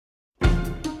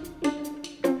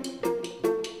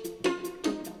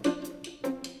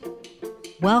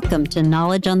Welcome to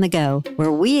Knowledge on the Go,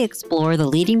 where we explore the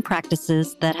leading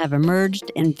practices that have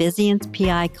emerged in Vizient's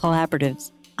PI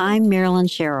collaboratives. I'm Marilyn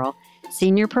Sherrill,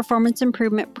 Senior Performance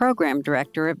Improvement Program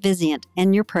Director at Vizient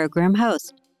and your program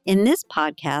host. In this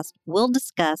podcast, we'll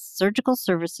discuss surgical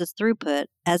services throughput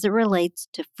as it relates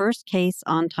to first case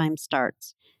on-time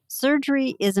starts.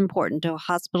 Surgery is important to a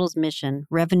hospital's mission,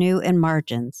 revenue, and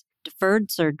margins. Deferred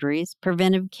surgeries,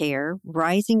 preventive care,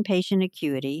 rising patient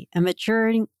acuity, a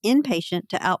maturing inpatient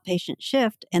to outpatient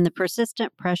shift, and the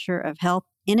persistent pressure of health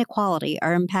inequality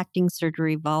are impacting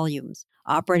surgery volumes.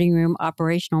 Operating room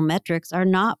operational metrics are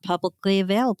not publicly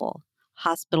available.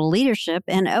 Hospital leadership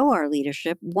and OR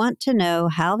leadership want to know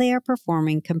how they are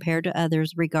performing compared to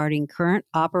others regarding current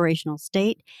operational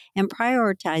state and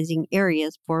prioritizing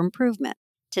areas for improvement.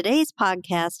 Today's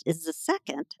podcast is the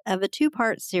second of a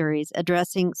two-part series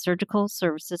addressing surgical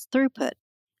services throughput.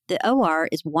 The OR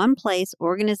is one place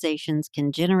organizations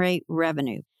can generate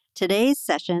revenue. Today's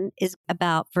session is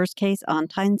about first case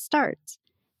on-time starts.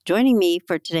 Joining me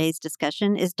for today's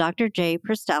discussion is Dr. Jay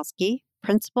Prystowski,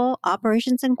 Principal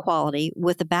Operations and Quality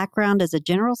with a background as a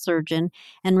general surgeon,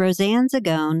 and Roseanne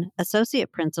Zagone, Associate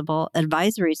Principal,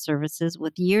 Advisory Services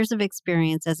with years of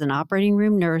experience as an operating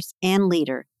room nurse and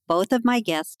leader. Both of my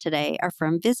guests today are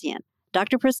from Vizient.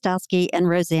 Dr. Prystowski and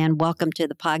Roseanne, welcome to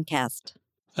the podcast.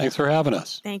 Thanks for having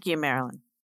us. Thank you, Marilyn.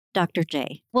 Dr.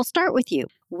 J, we'll start with you.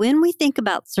 When we think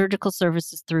about surgical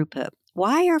services throughput,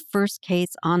 why are first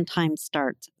case on-time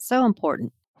starts so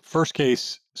important? First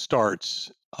case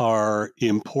starts are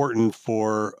important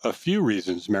for a few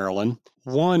reasons, Marilyn.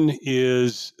 One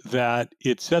is that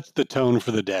it sets the tone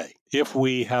for the day. If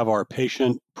we have our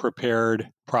patient prepared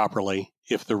properly,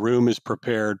 if the room is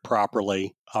prepared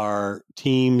properly, our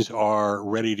teams are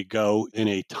ready to go in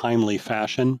a timely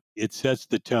fashion, it sets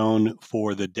the tone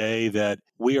for the day that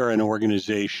we are an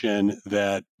organization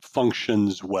that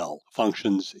functions well,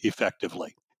 functions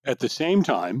effectively. At the same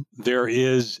time, there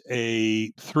is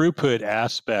a throughput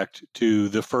aspect to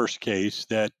the first case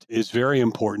that is very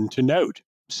important to note.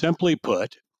 Simply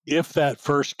put, if that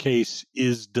first case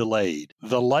is delayed,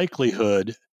 the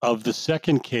likelihood of the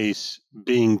second case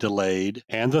being delayed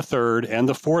and the third and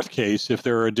the fourth case, if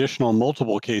there are additional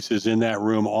multiple cases in that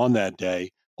room on that day,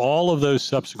 all of those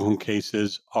subsequent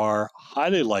cases are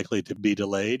highly likely to be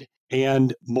delayed.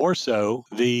 And more so,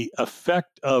 the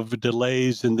effect of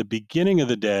delays in the beginning of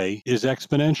the day is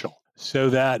exponential.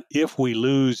 So that if we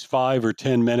lose 5 or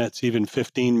 10 minutes, even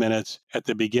 15 minutes at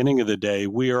the beginning of the day,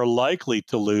 we are likely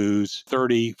to lose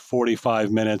 30,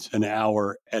 45 minutes, an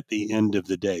hour at the end of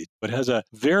the day. It has a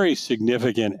very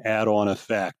significant add-on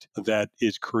effect that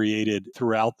is created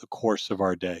throughout the course of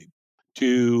our day.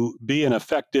 To be an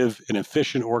effective and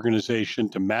efficient organization,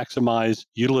 to maximize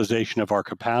utilization of our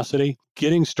capacity,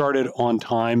 getting started on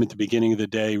time at the beginning of the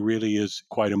day really is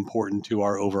quite important to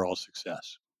our overall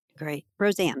success. Great.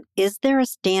 Roseanne, is there a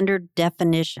standard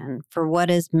definition for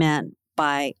what is meant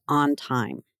by on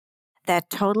time? That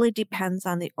totally depends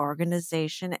on the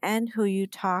organization and who you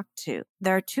talk to.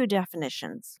 There are two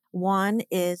definitions. One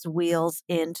is wheels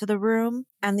into the room,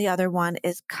 and the other one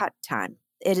is cut time.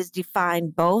 It is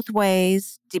defined both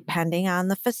ways depending on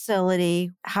the facility,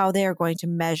 how they are going to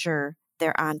measure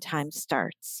their on-time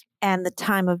starts. And the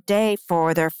time of day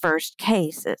for their first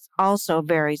cases also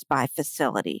varies by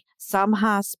facility. Some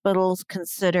hospitals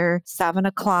consider 7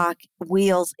 o'clock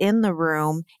wheels in the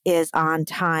room is on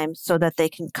time so that they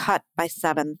can cut by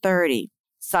 7:30.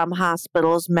 Some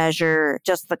hospitals measure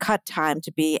just the cut time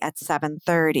to be at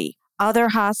 7:30. Other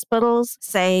hospitals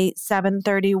say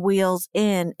 7:30 wheels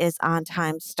in is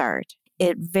on-time start.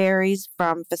 It varies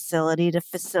from facility to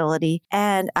facility,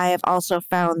 and I have also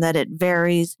found that it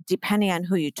varies depending on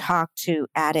who you talk to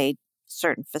at a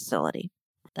certain facility.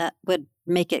 That would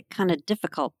make it kind of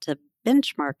difficult to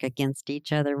benchmark against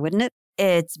each other, wouldn't it?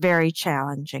 It's very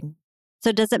challenging.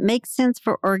 So does it make sense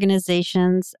for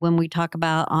organizations, when we talk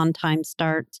about on-time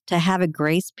starts, to have a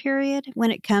grace period when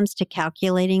it comes to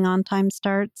calculating on-time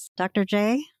starts? Dr.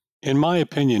 J? In my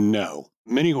opinion, no.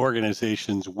 Many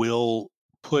organizations will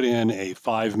put in a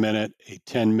 5-minute, a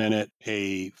 10-minute,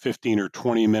 a 15 or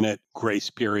 20-minute grace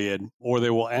period, or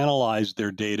they will analyze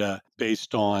their data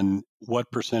based on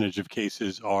what percentage of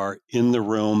cases are in the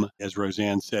room. As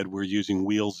Roseanne said, we're using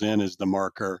wheels in as the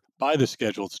marker by the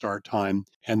scheduled start time,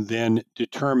 and then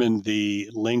determine the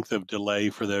length of delay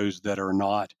for those that are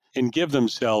not, and give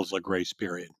themselves a grace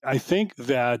period. I think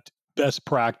that best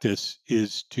practice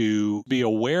is to be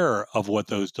aware of what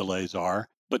those delays are,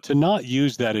 but to not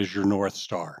use that as your North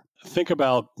Star. Think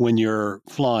about when you're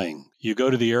flying. You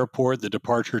go to the airport, the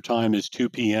departure time is 2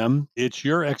 p.m. It's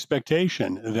your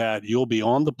expectation that you'll be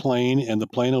on the plane and the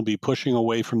plane will be pushing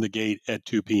away from the gate at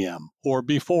 2 p.m. or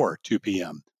before 2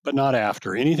 p.m., but not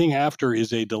after. Anything after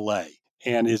is a delay,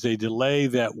 and is a delay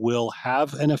that will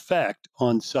have an effect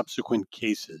on subsequent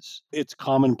cases. It's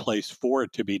commonplace for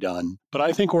it to be done, but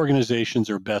I think organizations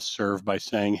are best served by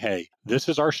saying, hey, this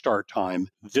is our start time.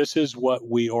 This is what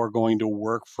we are going to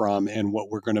work from and what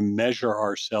we're going to measure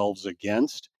ourselves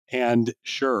against. And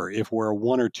sure, if we're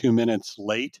 1 or 2 minutes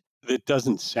late, it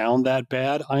doesn't sound that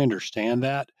bad. I understand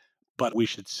that, but we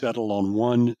should settle on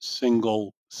one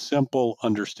single, simple,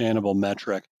 understandable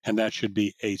metric, and that should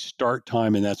be a start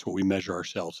time, and that's what we measure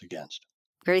ourselves against.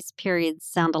 Grace periods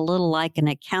sound a little like an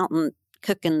accountant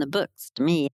cooking the books to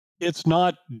me. It's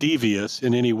not devious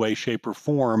in any way, shape, or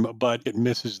form, but it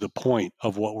misses the point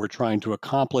of what we're trying to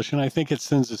accomplish. And I think it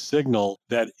sends a signal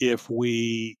that if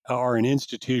we are an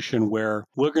institution where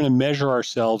we're going to measure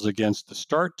ourselves against the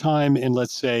start time in,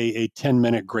 let's say, a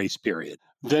 10-minute grace period,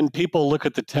 then people look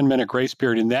at the 10-minute grace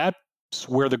period, and that's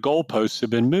where the goalposts have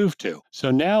been moved to.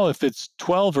 So now if it's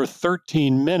 12 or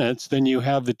 13 minutes, then you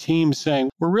have the team saying,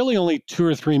 we're really only 2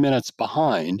 or 3 minutes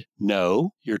behind.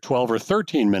 No, you're 12 or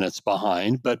 13 minutes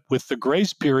behind. But with the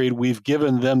grace period, we've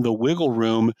given them the wiggle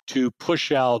room to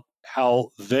push out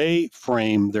how they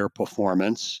frame their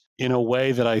performance in a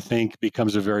way that I think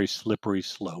becomes a very slippery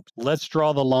slope. Let's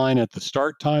draw the line at the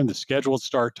start time, the scheduled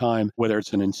start time, whether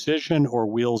it's an incision or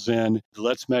wheels in.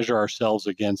 Let's measure ourselves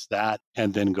against that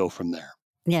and then go from there.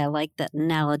 Yeah, I like that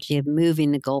analogy of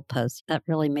moving the goalpost. That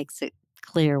really makes it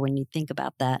clear when you think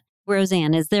about that.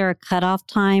 Roseanne, is there a cutoff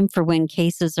time for when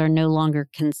cases are no longer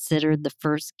considered the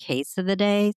first case of the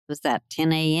day? Was that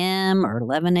 10 a.m. or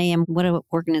 11 a.m.? What do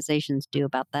organizations do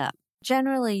about that?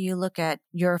 Generally, you look at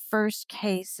your first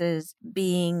cases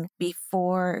being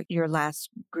before your last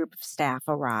group of staff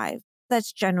arrive.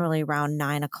 That's generally around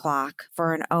 9 o'clock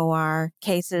for an OR.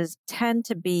 Cases tend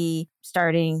to be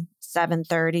starting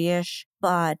 7:30-ish,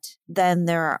 but then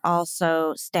there are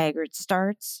also staggered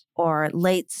starts or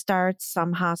late starts.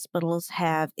 Some hospitals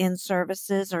have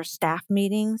in-services or staff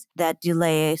meetings that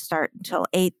delay a start until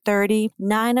 8:30.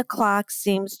 9 o'clock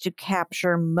seems to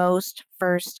capture most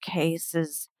first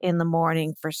cases in the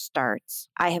morning for starts.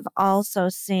 I have also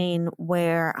seen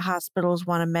where hospitals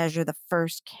want to measure the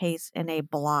first case in a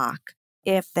block.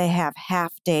 If they have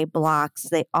half-day blocks,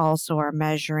 they also are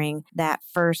measuring that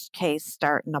first case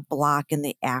start in a block in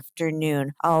the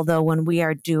afternoon. Although when we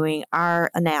are doing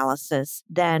our analysis,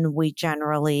 then we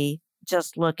generally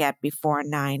just look at before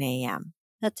 9 a.m.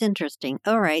 That's interesting.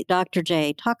 All right, Dr.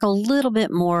 J, talk a little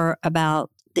bit more about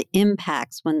the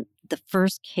impacts when the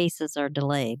first cases are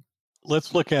delayed.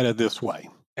 Let's look at it this way.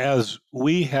 As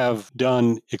we have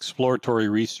done exploratory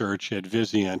research at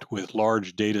Vizient with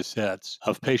large data sets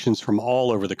of patients from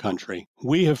all over the country,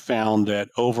 we have found that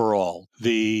overall,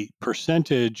 the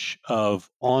percentage of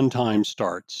on-time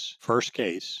starts, first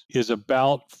case, is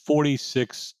about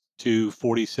 46 to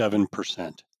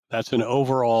 47%. That's an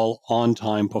overall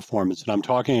on-time performance. And I'm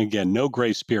talking again, no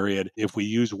grace period. If we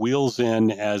use wheels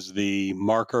in as the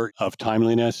marker of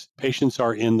timeliness, patients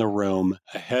are in the room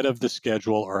ahead of the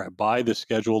schedule or by the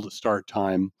scheduled start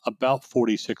time about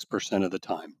 46% of the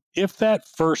time. If that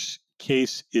first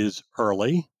case is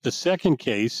early, the second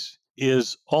case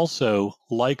is also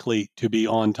likely to be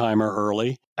on time or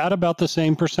early at about the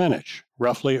same percentage,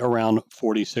 roughly around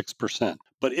 46%.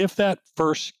 But if that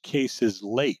first case is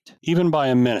late, even by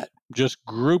a minute, just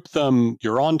group them,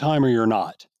 you're on time or you're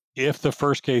not. If the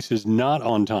first case is not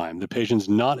on time, the patient's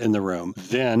not in the room,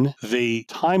 then the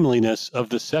timeliness of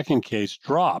the second case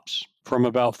drops from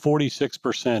about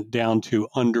 46% down to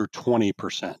under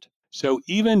 20%. So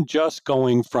even just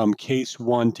going from case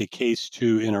 1 to case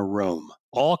 2 in a room,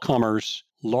 all comers,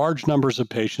 large numbers of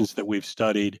patients that we've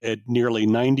studied at nearly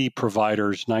 90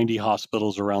 providers, 90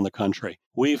 hospitals around the country,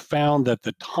 we've found that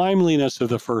the timeliness of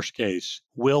the first case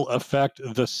will affect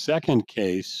the second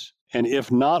case, and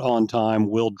if not on time,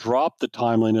 will drop the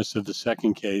timeliness of the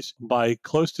second case by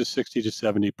close to 60 to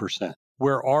 70%.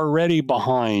 We're already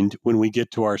behind when we get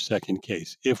to our second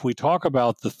case. If we talk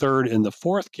about the third and the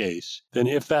fourth case, then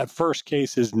if that first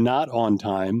case is not on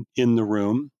time in the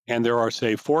room, and there are,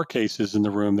 say, 4 cases in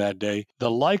the room that day, the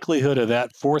likelihood of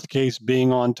that fourth case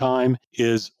being on time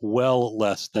is well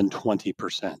less than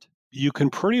 20%. You can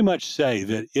pretty much say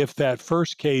that if that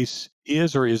first case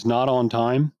is or is not on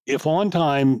time, if on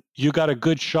time, you got a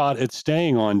good shot at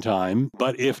staying on time,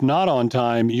 but if not on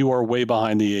time, you are way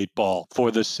behind the 8 ball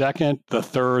for the second, the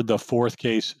third, the fourth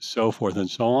case, so forth and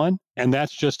so on. And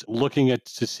that's just looking at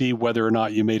to see whether or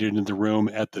not you made it into the room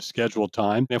at the scheduled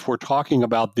time. If we're talking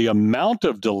about the amount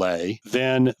of delay,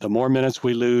 then the more minutes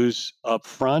we lose up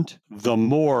front, the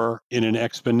more in an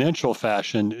exponential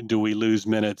fashion do we lose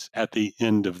minutes at the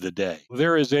end of the day.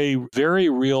 There is a very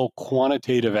real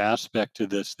quantitative aspect to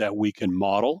this that we can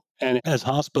model. And as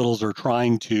hospitals are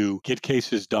trying to get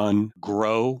cases done,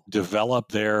 grow, develop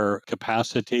their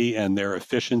capacity and their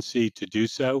efficiency to do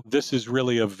so, this is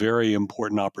really a very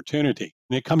important opportunity.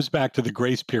 And it comes back to the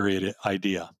grace period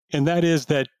idea. And that is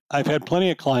that I've had plenty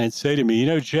of clients say to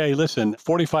me, Jay, listen,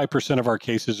 45% of our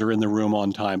cases are in the room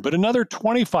on time, but another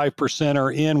 25%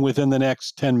 are in within the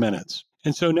next 10 minutes.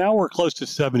 And so now we're close to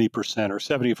 70% or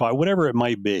 75, whatever it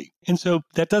might be. And so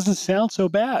that doesn't sound so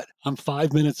bad. I'm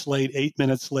 5 minutes late, 8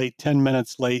 minutes late, 10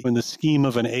 minutes late. In the scheme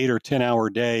of an 8 or 10 hour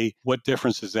day, what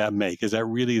difference does that make? Is that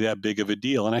really that big of a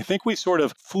deal? And I think we sort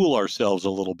of fool ourselves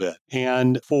a little bit.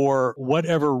 And for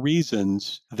whatever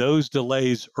reasons, those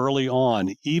delays early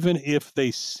on, even if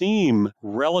they seem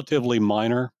relatively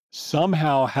minor,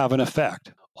 somehow have an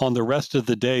effect on the rest of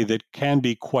the day that can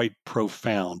be quite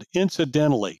profound.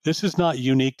 Incidentally, this is not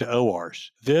unique to ORs.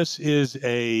 This is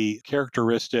a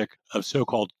characteristic of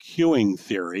so-called queuing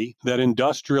theory that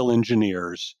industrial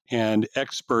engineers and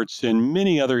experts in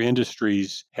many other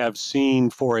industries have seen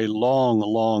for a long,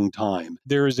 long time.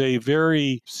 There is a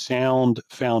very sound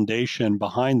foundation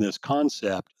behind this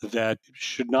concept that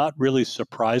should not really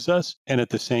surprise us, and at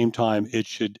the same time, it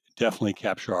should definitely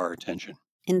capture our attention.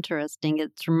 Interesting.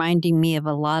 It's reminding me of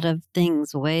a lot of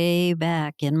things way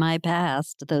back in my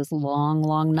past, those long,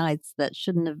 long nights that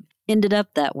shouldn't have ended up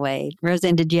that way.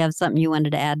 Roseanne, did you have something you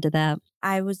wanted to add to that?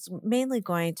 I was mainly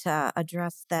going to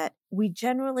address that we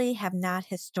generally have not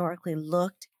historically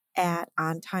looked at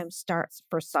on-time starts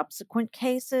for subsequent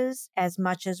cases as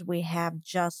much as we have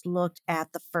just looked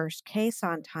at the first case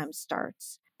on-time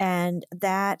starts. And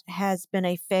that has been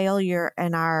a failure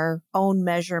in our own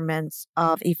measurements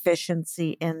of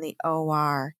efficiency in the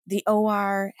OR. The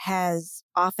OR has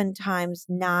oftentimes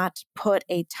not put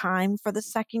a time for the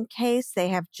second case. They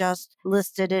have just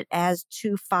listed it as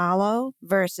to follow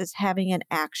versus having an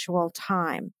actual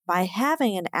time. By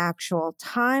having an actual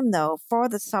time, though, for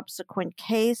the subsequent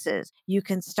cases, you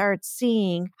can start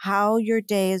seeing how your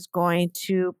day is going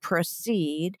to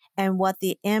proceed and what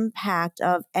the impact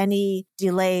of any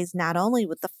delays, not only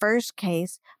with the first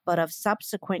case, but of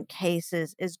subsequent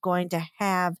cases is going to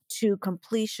have to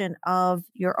completion of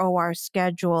your OR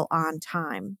schedule on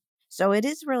time. So it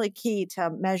is really key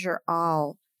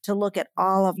to to look at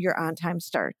all of your on-time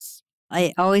starts.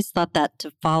 I always thought that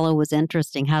to follow was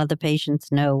interesting. How do the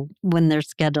patients know when they're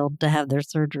scheduled to have their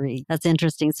surgery? That's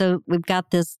interesting. So we've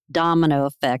got this domino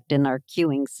effect in our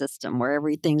queuing system where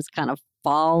everything's kind of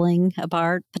falling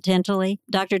apart potentially.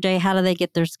 Dr. J, how do they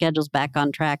get their schedules back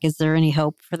on track? Is there any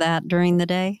hope for that during the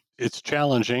day? It's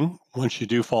challenging once you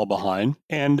do fall behind.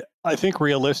 And I think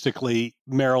realistically,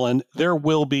 Marilyn, there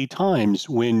will be times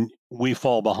when we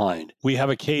fall behind. We have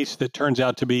a case that turns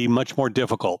out to be much more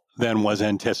difficult than was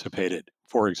anticipated.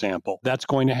 For example, that's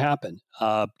going to happen.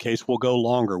 Case will go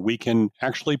longer. We can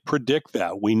actually predict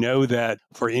that. We know that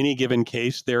for any given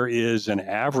case, there is an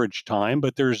average time,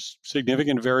 but there's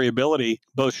significant variability,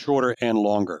 both shorter and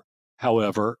longer.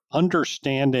 However,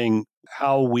 understanding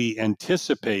how we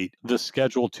anticipate the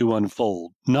schedule to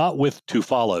unfold, not with to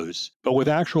follows, but with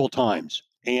actual times,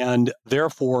 and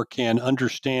therefore can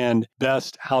understand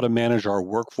best how to manage our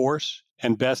workforce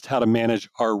and best how to manage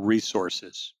our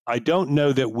resources. I don't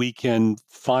know that we can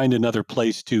find another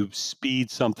place to speed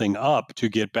something up to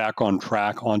get back on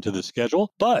track onto the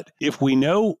schedule. But if we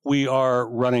know we are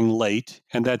running late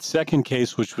and that second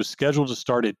case, which was scheduled to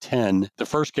start at 10, the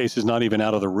first case is not even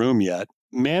out of the room yet,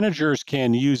 managers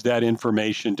can use that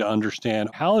information to understand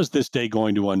how is this day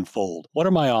going to unfold? What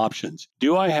are my options?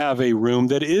 Do I have a room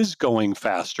that is going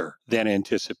faster than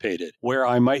anticipated, where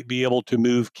I might be able to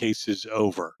move cases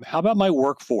over? How about my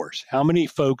workforce? How many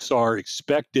folks are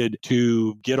expected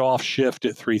to get off shift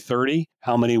at 3:30?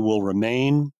 How many will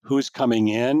remain? Who's coming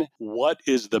in? What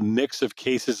is the mix of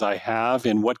cases I have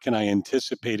and what can I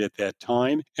anticipate at that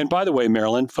time? And by the way,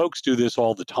 Marilyn, folks do this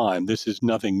all the time. This is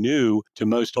nothing new to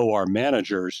most OR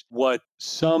managers. What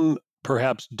some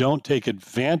perhaps don't take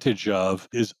advantage of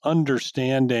is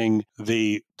understanding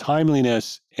the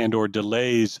timeliness and or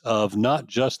delays of not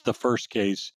just the first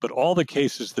case, but all the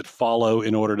cases that follow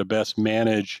in order to best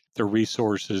manage the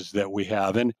resources that we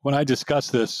have. And when I discuss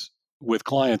this with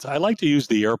clients, I like to use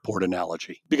the airport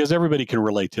analogy because everybody can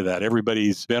relate to that.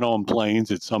 Everybody's been on planes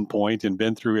at some point and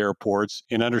been through airports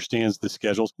and understands the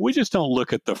schedules. We just don't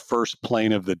look at the first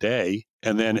plane of the day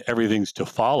and then everything's to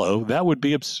follow, that would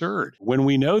be absurd. When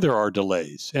we know there are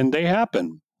delays, and they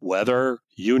happen, weather,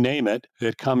 you name it,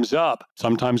 it comes up.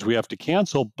 Sometimes we have to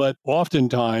cancel, but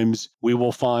oftentimes we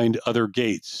will find other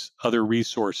gates, other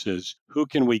resources. Who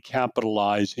can we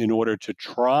capitalize in order to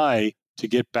try to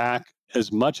get back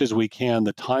as much as we can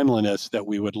the timeliness that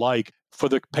we would like for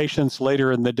the patients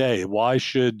later in the day? Why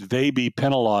should they be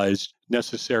penalized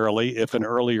necessarily if an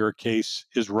earlier case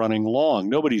is running long?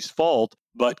 Nobody's fault,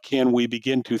 but can we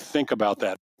begin to think about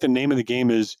that? The name of the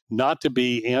game is not to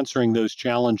be answering those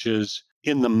challenges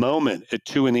in the moment at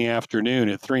 2 in the afternoon,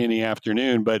 at 3 in the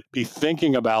afternoon, but be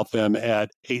thinking about them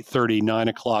at 8:30, 9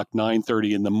 o'clock,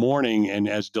 9:30 in the morning. And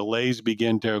as delays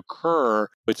begin to occur,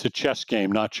 it's a chess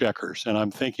game, not checkers. And I'm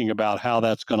thinking about how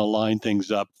that's going to line things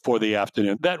up for the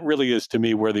afternoon. That really is, to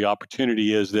me, where the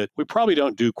opportunity is that we probably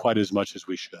don't do quite as much as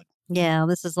we should. Yeah,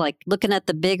 this is like looking at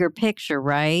the bigger picture,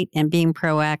 right? And being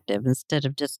proactive instead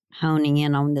of just honing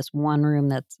in on this one room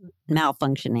that's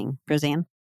malfunctioning. Roseanne?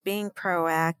 Being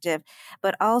proactive,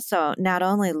 but also not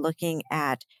only looking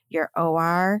at your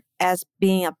OR as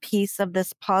being a piece of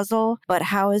this puzzle, but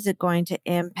how is it going to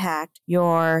impact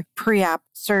your pre-op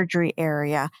surgery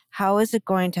area? How is it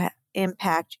going to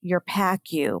impact your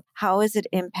PACU? How is it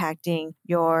impacting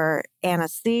your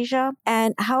anesthesia?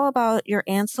 And how about your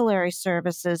ancillary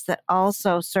services that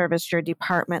also service your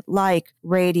department, like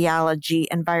radiology,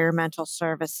 environmental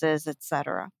services,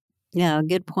 etc.? Yeah,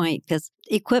 good point. Because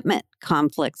equipment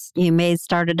conflicts, you may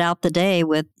started out the day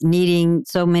with needing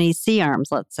so many C-arms,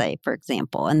 let's say, for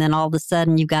example, and then all of a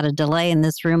sudden you've got a delay in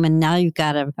this room, and now you've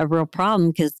got a real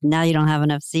problem because now you don't have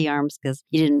enough C-arms because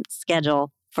you didn't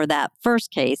schedule for that first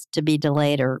case to be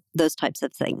delayed or those types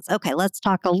of things. Okay, let's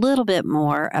talk a little bit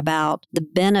more about the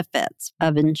benefits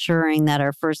of ensuring that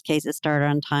our first cases start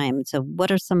on time. So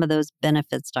what are some of those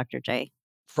benefits, Dr. J?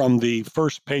 From the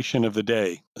first patient of the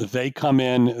day, they come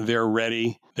in, they're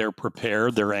ready, they're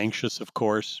prepared, they're anxious, of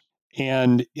course.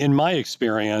 And in my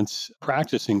experience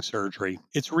practicing surgery,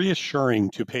 it's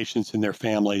reassuring to patients and their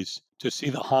families to see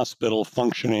the hospital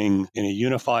functioning in a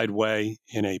unified way,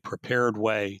 in a prepared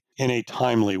way, in a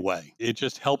timely way. It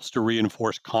just helps to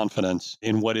reinforce confidence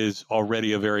in what is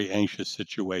already a very anxious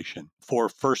situation. For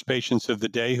first patients of the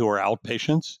day who are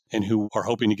outpatients and who are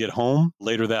hoping to get home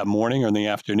later that morning or in the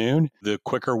afternoon, the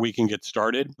quicker we can get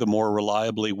started, the more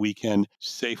reliably we can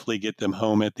safely get them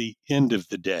home at the end of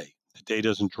the day. The day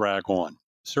doesn't drag on.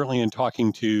 Certainly in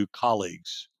talking to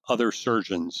colleagues, other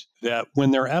surgeons, that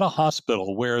when they're at a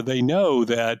hospital where they know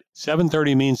that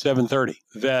 7:30 means 7:30,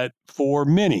 that for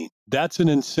many, that's an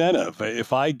incentive.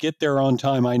 If I get there on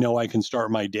time, I know I can start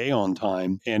my day on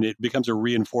time, and it becomes a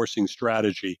reinforcing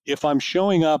strategy. If I'm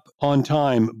showing up on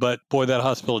time, but boy, that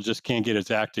hospital just can't get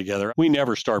its act together, we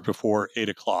never start before 8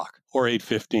 o'clock or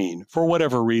 8:15. For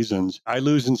whatever reasons, I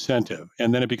lose incentive,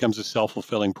 and then it becomes a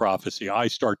self-fulfilling prophecy. I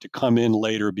start to come in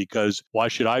later because why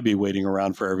should I be waiting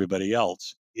around for everybody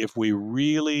else? If we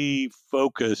really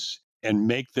focus and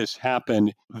make this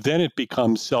happen, then it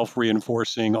becomes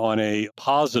self-reinforcing on a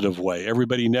positive way.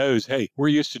 Everybody knows, hey, we're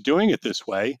used to doing it this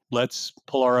way. Let's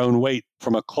pull our own weight.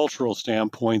 From a cultural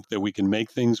standpoint, that we can make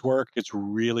things work, it's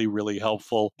really, really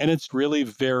helpful. And it's really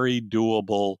very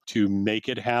doable to make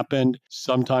it happen.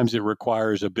 Sometimes it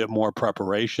requires a bit more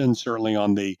preparation, certainly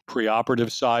on the preoperative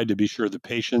side, to be sure the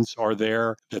patients are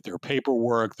there, that their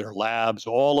paperwork, their labs,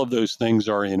 all of those things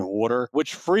are in order,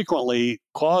 which frequently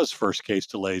cause first case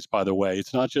delays, by the way.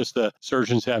 It's not just the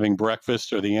surgeons having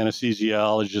breakfast or the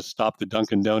anesthesiologist stop the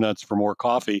Dunkin' Donuts for more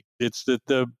coffee. It's that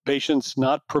the patient's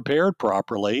not prepared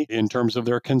properly in terms of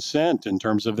their consent, in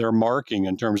terms of their marking,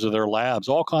 in terms of their labs.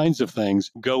 All kinds of things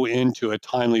go into a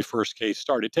timely first case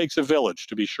start. It takes a village,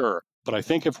 to be sure. But I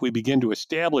think if we begin to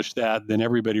establish that, then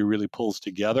everybody really pulls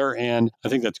together. And I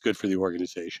think that's good for the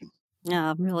organization.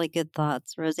 Yeah, really good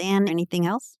thoughts. Roseanne, anything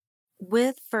else?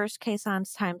 With first case on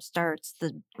time starts,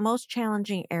 the most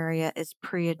challenging area is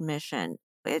pre-admission.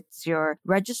 It's your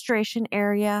registration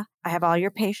area. Have all your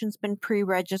patients been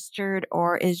pre-registered,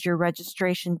 or is your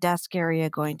registration desk area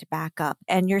going to back up?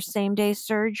 And your same-day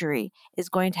surgery is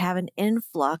going to have an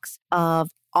influx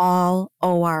of all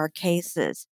OR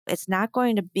cases. It's not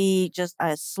going to be just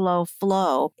a slow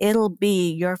flow. It'll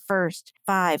be your first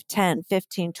 5, 10,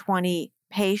 15, 20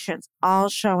 patients all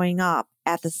showing up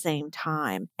at the same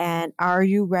time. And are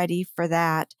you ready for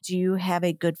that? Do you have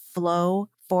a good flow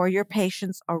for your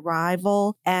patient's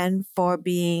arrival and for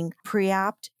being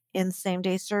pre-opt in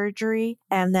same-day surgery?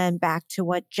 And then back to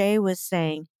what Jay was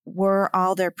saying, Were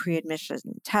all their pre-admission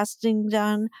testing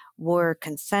done? Were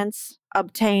consents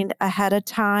obtained ahead of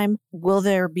time? Will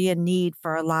there be a need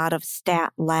for a lot of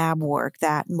stat lab work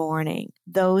that morning?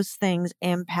 Those things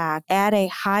impact at a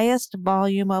highest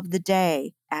volume of the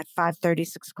day at 5:30,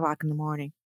 6 o'clock in the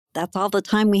morning. That's all the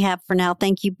time we have for now.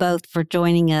 Thank you both for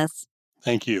joining us.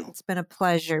 Thank you. It's been a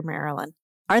pleasure, Marilyn.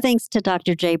 Our thanks to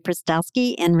Dr. Jay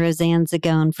Prystowski and Roseanne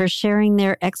Zagone for sharing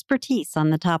their expertise on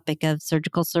the topic of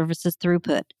surgical services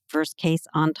throughput, first case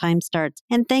on-time starts,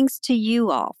 and thanks to you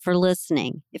all for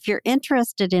listening. If you're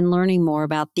interested in learning more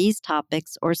about these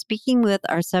topics or speaking with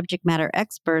our subject matter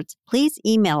experts, please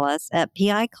email us at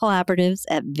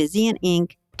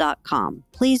picollaboratives@vizientinc.com.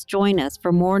 Please join us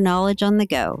for more knowledge on the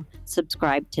go.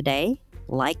 Subscribe today.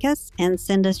 Like us and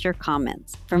send us your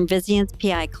comments. From Vizient's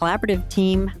PI Collaborative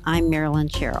team, I'm Marilyn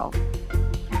Sherrill.